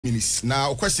minutes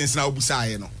now questions now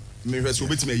busa no me hwe so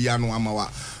betime yi anu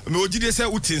amawa me ogide se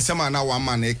uti nsema na wa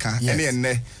ma na eka ene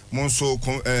enne monso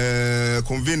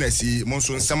convenience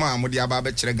monso nsema amode aba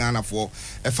be kire Ghana fo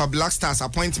efa Black Stars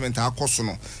appointment akoso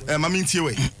no mama ntie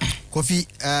we Kofi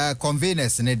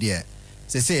convenience ne de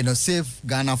say no save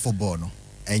Ghana football no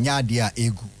enya ade a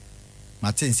egu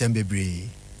matin sem bebre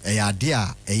eya ade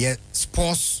a eye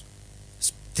sports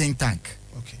think tank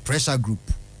pressure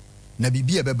group na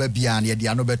bibia beba bia na ye de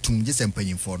ano betum je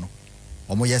sempanyimfo no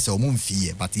omo yese omo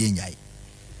mfie but ye nyai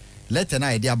letter na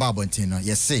ye de ababontin no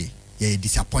ye say ye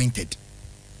disappointed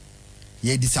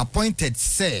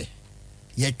say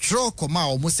ye tro koma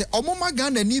omo say omo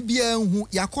magana ni bia hu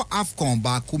yakọ AFCON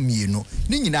ba ko mienu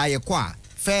ni nyina ye kọ a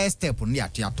first step no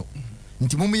yato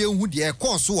nti momo ye hu de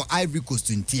kọ so Ivory Coast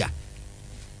ntia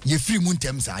ye free mu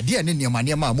ntem sa de ne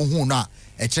niema mo hu no a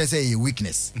e kire say ye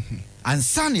weakness and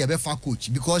san ye be fa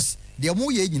coach because the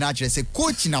mo ye nyina kire say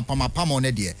coach na pamapam on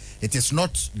there it is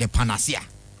not the panacea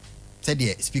said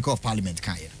the speaker of parliament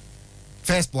kan ye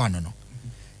first one no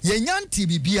ye nyanti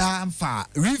bibia mfa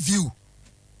review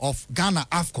of Ghana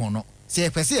AFCON no say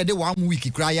pese ye de 1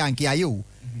 week kra ya nke aye o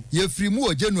ye free mu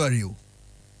o January o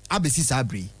abesi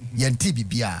sabri ye nti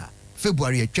bibia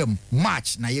February atwam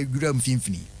March na ye gwura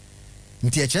mfimfini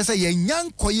nti ye kire say ye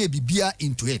nyankoye bibia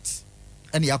into it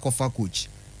and yakofa coach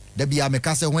there be a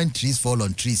mekase when trees fall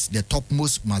on trees the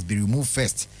topmost must be removed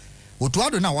first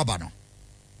otuado na waba no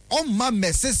on ma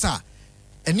mesesa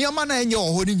enioma na enye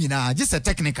ohori nyina just a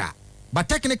technical but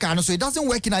technical no so it doesn't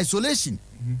work in isolation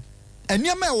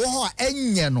enioma e wo ho a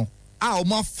enye no a o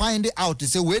ma find out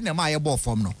say we na ma ye ball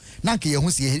form no na nke ye hu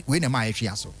se we na ma ye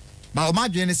hwia so ba o ma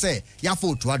dwene say ya fa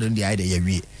otuado no dey ye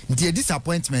wie nti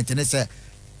disappointment ne say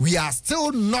we are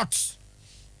still not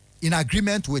in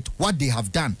agreement with what they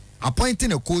have done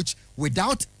appointing a coach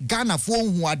without Ghana for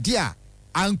who are there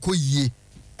anko ye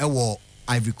ewo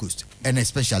Ivory Coast and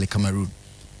especially Cameroon.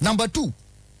 Number 2,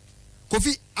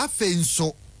 Kofi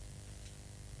afenso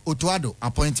Otuado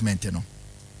appointment no.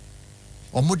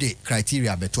 Omude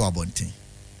criteria beto abontin.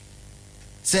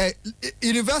 Say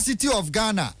University of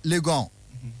Ghana Legon.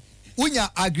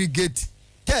 Unya aggregate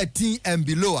 13 and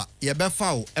below ye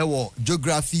befa ewo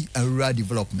geography and rural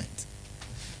development.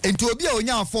 Enti obi a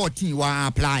onya 14 wa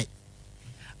apply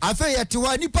afa yete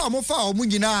wa nipa amofa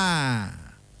omunyina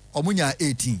omunya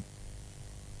 18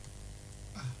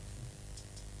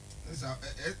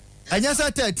 anya sa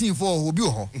 13 for obi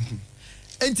ho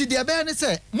enti de be ne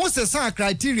say Moses sa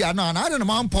criteria na na no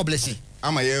man publish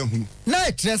ama ye hu na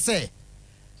e kire say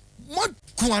mo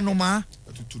kuanoma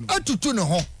atutu ne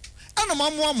ho ana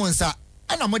mamo amonsa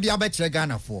ana mo de abekire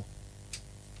Ghana for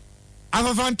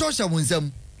afafantosha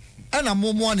wonzam ana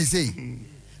momo ne say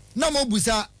na mo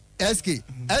busa SK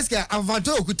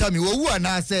afato okuta mi wo wu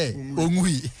ana say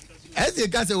onwui SK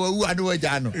ka say wo wu anu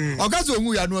waja no o ka say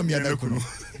onwui anu mi ana kuno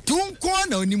tun ko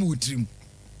na onim utrim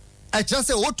a kira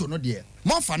say oto no de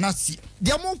mo fa na si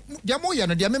de mo ya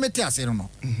no de memete ase no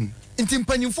nti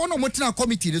mpanyimfo no mo tena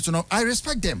committee so no I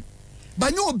respect them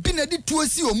banyo obi na di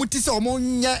tuosi o muti say o mo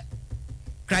nya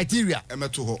criteria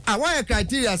emeto ho why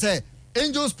criteria say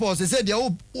Angel Sports say they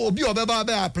obi obeba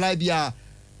be apply bia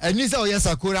ani say oye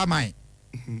Sakura mine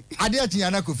ade atinya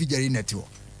na Kofi Jerry netwo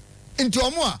nti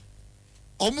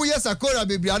omo ye Sakura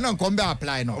bebia na nkom be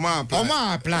apply no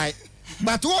omo apply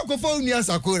but wo ko fo unu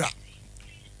Sakura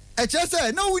e che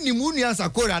say na uni mu unu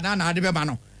Sakura na ade be ba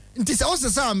no nti say o se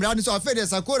say amra ni so afede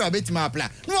Sakura betima apply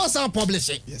no say publish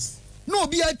it yes no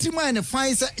obi atima ne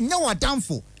fine say nya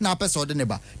wadamfo na person de ne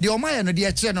ba de omaye no de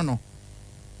e kire no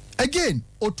again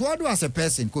Otuado as a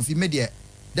person Kofi media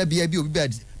there be obi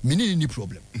bad mini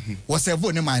problem was a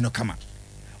vote ne man no kama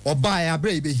oba ya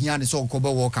bra be hia ne so ko be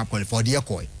world cup qualify de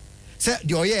ekoi say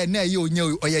the oye na ye onya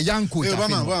oye young coach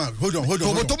hold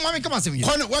on to mama kama sem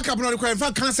kon world cup no require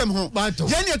fa kan sem ho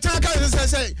ye ne ta ka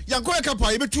say young world cup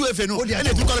e be 2 FA no e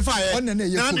to qualify on na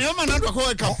ye man na do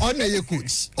world cup on na ye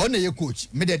coach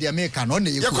media de America on na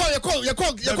ye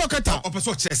coach kata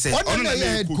opeso kire say on na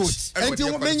ye coach enti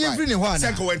menye free ne ho ana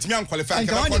say ko wentimi an qualify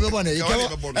ka be bo na ye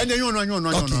ene yo no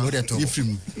ye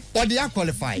free o de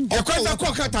qualify ye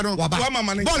ko kata no wa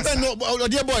mama ne ball no o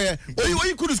de boy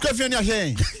oyi kudu square fi ni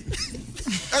ahye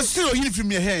still heal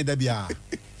from your hand bia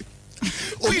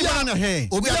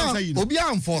obi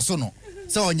am for so no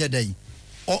say onye dai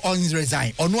on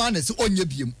resign onu an say onye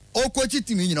biem o coach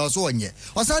team nyina so onye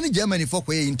o sa ni Germany for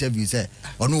ko interview say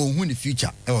onu ohun ni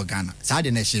future e o Ghana sa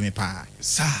de na hye pa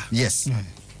sir yes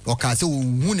o ka say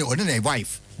ohun ni one na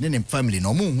wife ne family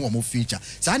no mo hu o mo future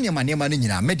sa ne ma no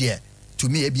nyina me de to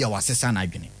me e bia wasesa na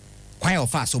adwene kwan o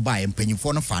fa so ba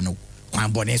empanyimfo no fa no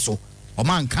kwan bone so o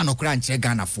man ka no kra nche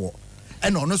Ghana for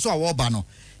eno no so a wo ba no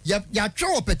ya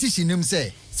twa petition nim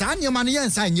say saa nyema no yen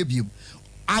san nye biem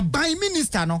aban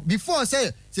minister no before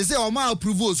say o ma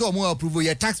approve so o ma approve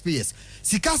your taxpayers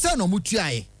sika say no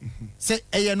mutuae say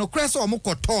eye no kra say o mo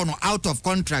koto no out of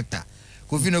contractor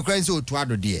Kofi no kra say o to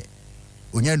ado de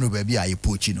onya no ba bi aye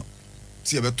pochi no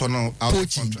see e beto no out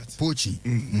of contract pochi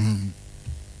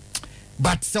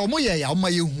but say o mo ye ya o ma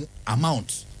ye hu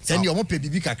amount say ni o mo pe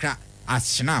bibi kakra as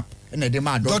snap na de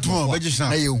ma Dortmund be snap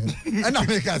na ye hu na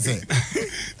me ka say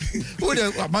o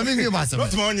de ma me ngi ma say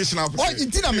Dortmund onye snap o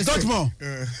intina me Dortmund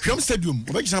Hwem stadium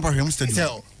o be snap Hwem stadium say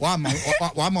wa ma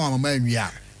nwia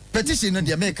petition no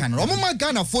de me kan no ma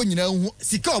Ghana fo nyina hu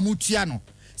sika o mu tua no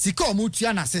sika o mu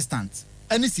tua na assistant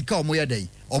any sika o mu ye dai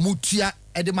o mu tua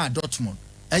e de ma Dortmund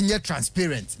enye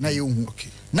transparent na ye hu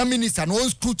na minister no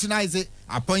scrutinize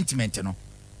appointment no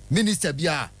minister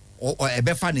bia or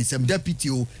ebefa ne sem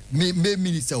deputy o me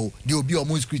minister o de obi o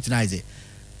mo scrutinize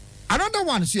another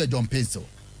one so John Paintsil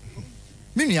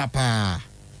mini apa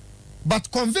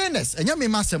but conveners enya me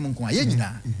masem nko aye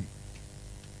nyina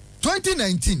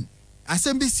 2019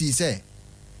 SMBC say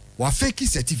wa fake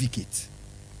certificate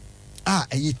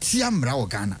eye tiamra o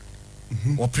Ghana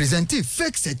or present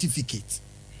fake certificate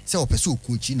say o person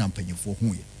ko chi na mpanyefo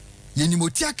hu ye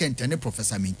yenimoti akentene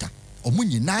Professor Minta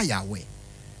omunyi na ya we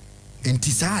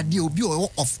enti saa de obi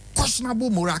of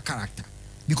questionable moral character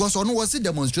because ono was a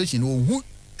demonstration hu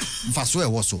mfaso e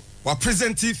wo so wa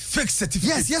present fake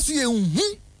certificate yes ye hu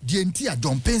de enti a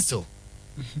John Paintsil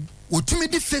otumi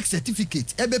di fake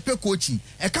certificate ebepe coaching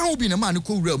e kan obi na man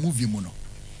ko wura movie mu no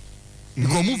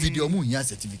because movie de omu nya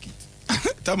certificate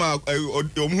tama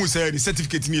omu say the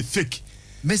certificate ni fake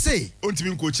me say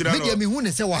ontimi coaching na me hu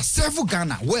ne say wa serve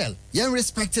Ghana well yen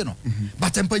respect no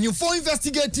but empanyin for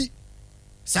investigate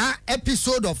sa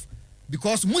episode of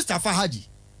because Mustafa Haji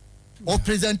or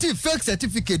presenting fake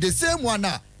certificate the same one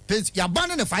you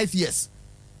abandon 5 years.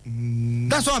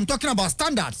 That's what I'm talking about,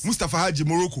 standards. Mustafa Haji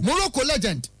Morocco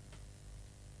legend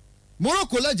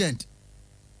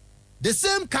the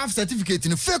same CAF certificate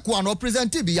in fake one or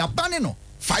presented be abandon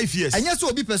 5 years and yes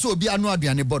will be person will be anu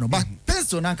aduane bono but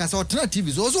person anka say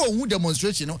alternatives also who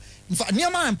demonstration no in fact near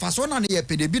man person na ye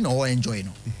pede bi no enjoy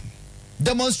no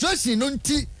demonstration no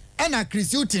nti ana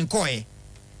Christian koe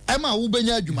ema wo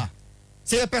benya adwuma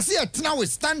say ye pese ye tena with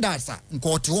standards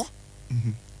nko oto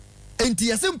enti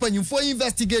ye sempanyimfo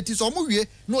investigate so mo wie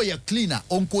no ye cleaner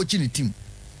on coach ni team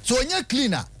so onye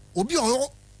cleaner obi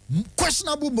o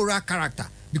questionable moral character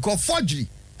because forgery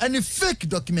and fake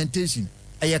documentation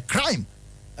a crime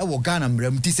e wo Ghana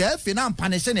mram ti say afi na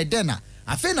punish ne den na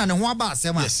afi na ne ho aba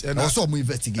asema also mo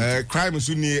investigate crime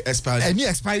so ni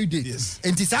expiry date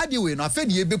enti saa de we no afi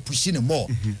ne ye be push ne more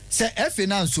say afi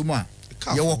na nsomo a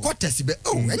ye wo quarters be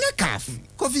enye calf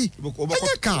Kofi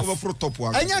enye calf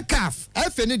enye calf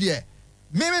afi ne de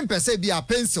me pese bi a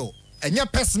Paintsil enye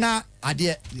personal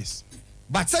ade yes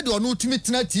but said you no timi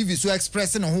tena TV so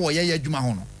expressing ho ye adwuma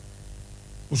ho no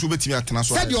so betimi atena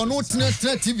so said you no tena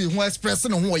TV ho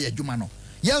expressing ho ye adwuma no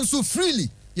yen so freely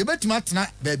you betimi atena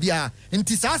ba bia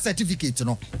nti sa certificate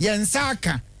no yen sa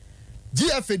aka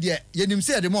GFA de yenim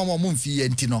say de mo mfi ye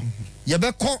nti no ye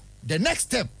be call the next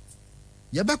step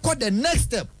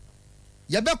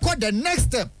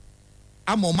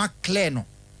amoma clear no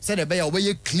said the be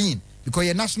we clean because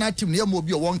your national team near mo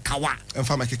bi o won kawa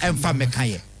emfa meka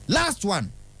ye last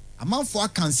one a man for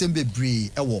cancel be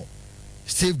bree ewo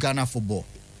save Ghana football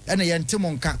ene ye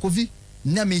ntimo nka Kofi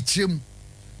na me kirem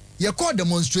ye call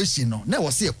demonstration no na wo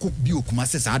say ye cook bi okuma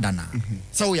se sa adana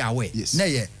so we aware na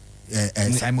ye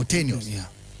simultaneous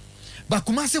but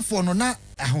kuma se for no na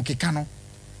ahokeka no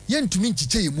ye ntumi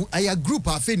nchiche yemu aya group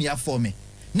afeni afome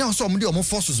na so omde omo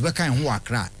forces be kan ho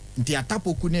akra nti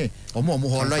atapoku ne omo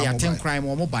ho lawyer ten crime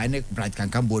omo by ne bright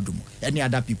kankan bodum any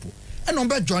other people and on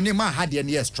be johnny ma had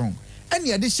the strong and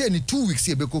ye dey share ni 2 weeks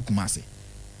e be kokumase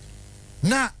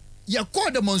na ye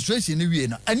call demonstration ni wie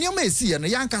na anioma esi ye no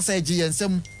yanka sa eje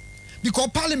yensem because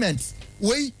parliament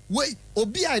we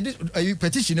obi a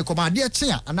petition e come ade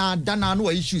chia na dana no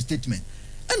issue statement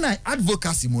and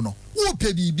advocacy mu no wo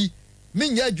pe bibi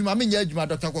menya adwuma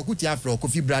Dr. Kwakuti Afro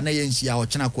Kofi Bra na ye nhia o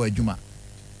chena ko adwuma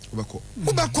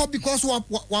ubako because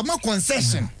wa ma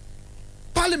concession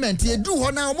parliament ye do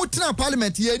ho na omo tena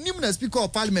parliament ye nim na speaker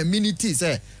of parliament minute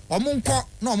say omo nko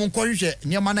na omo nko hwehwe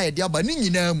niam na ye de aba ni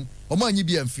nyinam omo anyi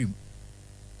bi amfrim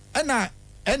na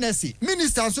NSC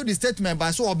minister so the statement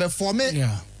by so obeform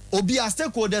obi a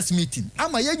stakeholders meeting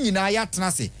ama ye nyina ya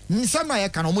tena se nsam na ye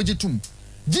kan omo gitum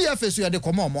GFA so ye de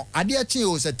komo omo ade a chi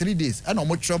o say 3 days na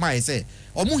omo twoma ye say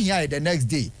omo hia the next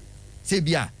day say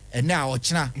bia ena o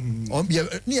chena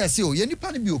ni ye say o ye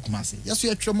nipa ne bi okumase ye so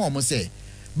ye twoma omo say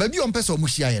ba bi o mpese omo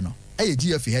hia ye no e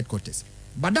GFA headquarters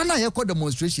badana yɛkɔ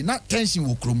demonstration na tension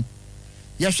wɔ krom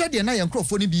yɛhwɛ deɛ na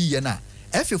yɛnkrɔfo no bi yɛ na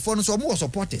ɛfefo no so ɔmo wɔ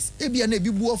supporters ebia na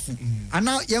ebi bu afu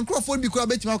ana yɛnkrɔfo no bi kura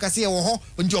betima ka sɛ yɛwɔ hɔ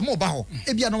nti ɔmo ba hɔ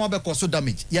ebia na wɔn bɛkɔ so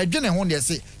damage yɛdwene ho ne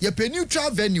yɛse yɛpɛ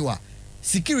neutral venue a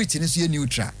security no so yɛ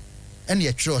neutral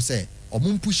ɛna yɛtwerɛ sɛ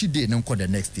ɔmo mpushi day no nkɔ the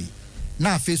next day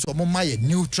na afei so ɔmo ma yɛ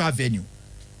neutral venue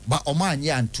ba ɔmo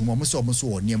anyɛ antum ɔmo sɛ ɔmo so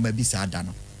wɔ nneɛma bi saa da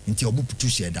no nti ɔmo putu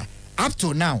hyɛ da up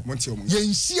to now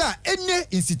yɛnhyia any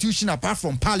institution apart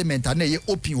from parliament and ye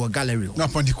open your gallery na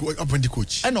appoint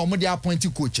coach and omo dey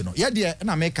appoint coach no ye de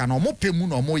na make na omo pemu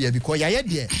na omo ye because ye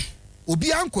de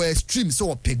obi anko extreme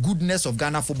so pe goodness of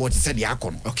Ghana football say dey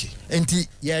akọ no okay enti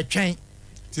ye twɛn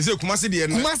say Kumasi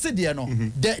de no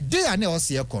the day ane o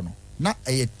se ekọ no na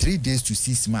 3 days to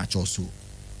 6 match or so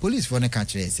police for na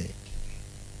catch say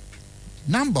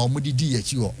number omo didi ye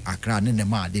chi o Accra ne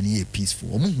ma de ne peaceful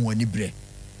omo hu ani bre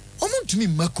omo ntumi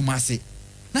Kumasi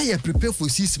na ye prepare for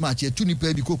 6 match ye tu ni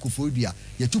pa bi kokofodua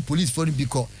ye tu police for bi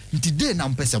ko nti day na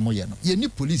mpese mo ye no ye ni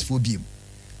police for bi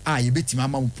ye betima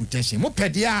ma protection mo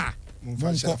pede a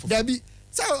mo nko da bi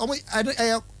say omo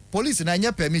police na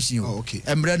nya permission o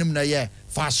emra nim na ye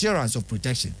for assurance of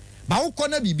protection ba wo ko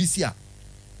na BBC a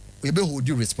we be hold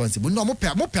you responsible no mo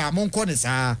pɛ mo nko ne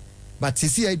saa but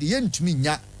sisi ye de ye ntumi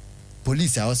nya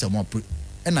police a o mo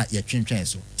na ye twentwen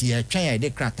so ti ye twen ye de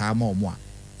krata ma omo a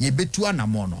ye betu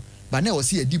anamo no ba na o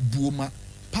se ye di buoma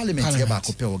parliament ye ba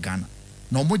ko pe o Ghana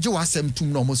na omo je wasem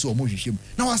tum na omo se omo hwehwem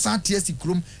na wasan tie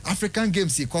sikrom African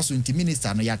Games e koso nti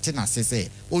minister no ya te na sese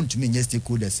o ntumi nye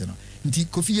stakeholders no nti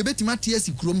kofi ye betima tie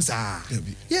sikrom saa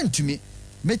ye ntumi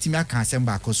metimi aka asem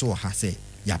ba ko so ha se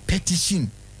ya petition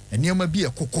enioma bi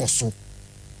ekokoso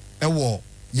ewo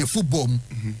ye football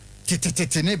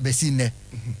tetetete ne besi ne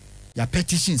ya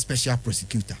petition special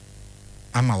prosecutor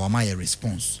ama wa ma ye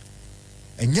response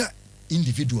enya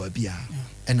individual bia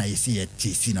ena ye se ye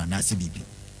tesi na na se bibi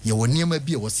ye woniema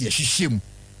bia wo se ye hwehwem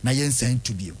na ye nsan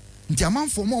to bio nti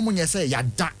amanfo mo nye se ya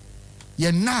da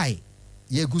ye nai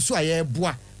ye gusu aye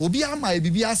boa obi ama e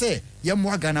bibia se ye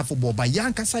mo Ghana football ba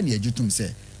yankasa ne ajutum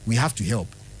se we have to help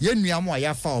ye nua mo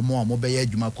ya fa omo be ye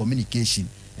adwuma communication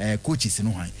coaches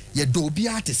no han ye do obi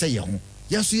ate se ye ho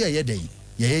ye so ye den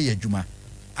ye adwuma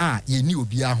ye ni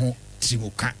obi a ho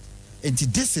triwoka. And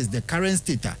this is the current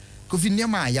state. Kofi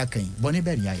niama ayakan boni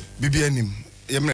beri aye bibi anim